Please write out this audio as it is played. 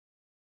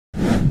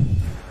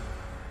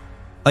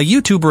A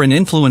YouTuber and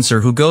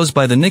influencer who goes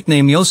by the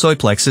nickname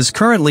Yosoyplex is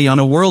currently on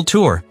a world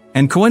tour,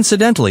 and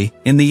coincidentally,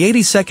 in the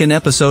 82nd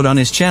episode on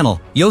his channel,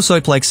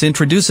 Yosoyplex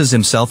introduces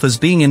himself as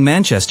being in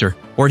Manchester,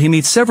 where he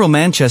meets several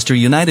Manchester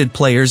United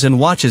players and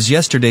watches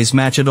yesterday's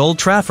match at Old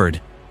Trafford.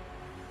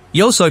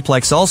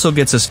 Yosoyplex also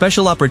gets a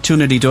special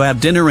opportunity to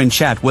have dinner and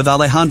chat with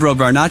Alejandro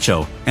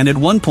Garnacho, and at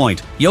one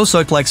point,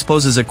 Yosoyplex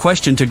poses a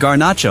question to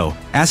Garnacho,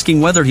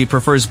 asking whether he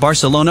prefers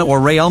Barcelona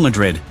or Real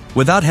Madrid.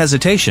 Without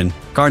hesitation,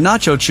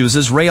 Garnacho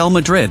chooses Real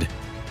Madrid.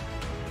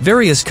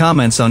 Various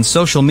comments on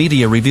social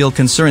media reveal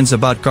concerns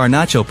about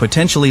Garnacho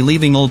potentially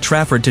leaving Old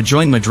Trafford to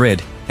join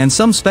Madrid, and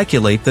some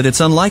speculate that it's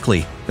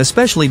unlikely,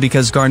 especially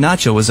because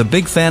Garnacho is a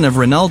big fan of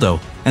Ronaldo,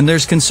 and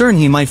there's concern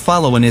he might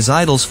follow in his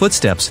idol's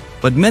footsteps,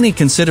 but many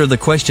consider the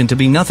question to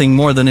be nothing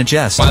more than a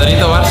jest.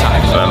 Madrid o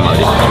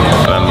Barça.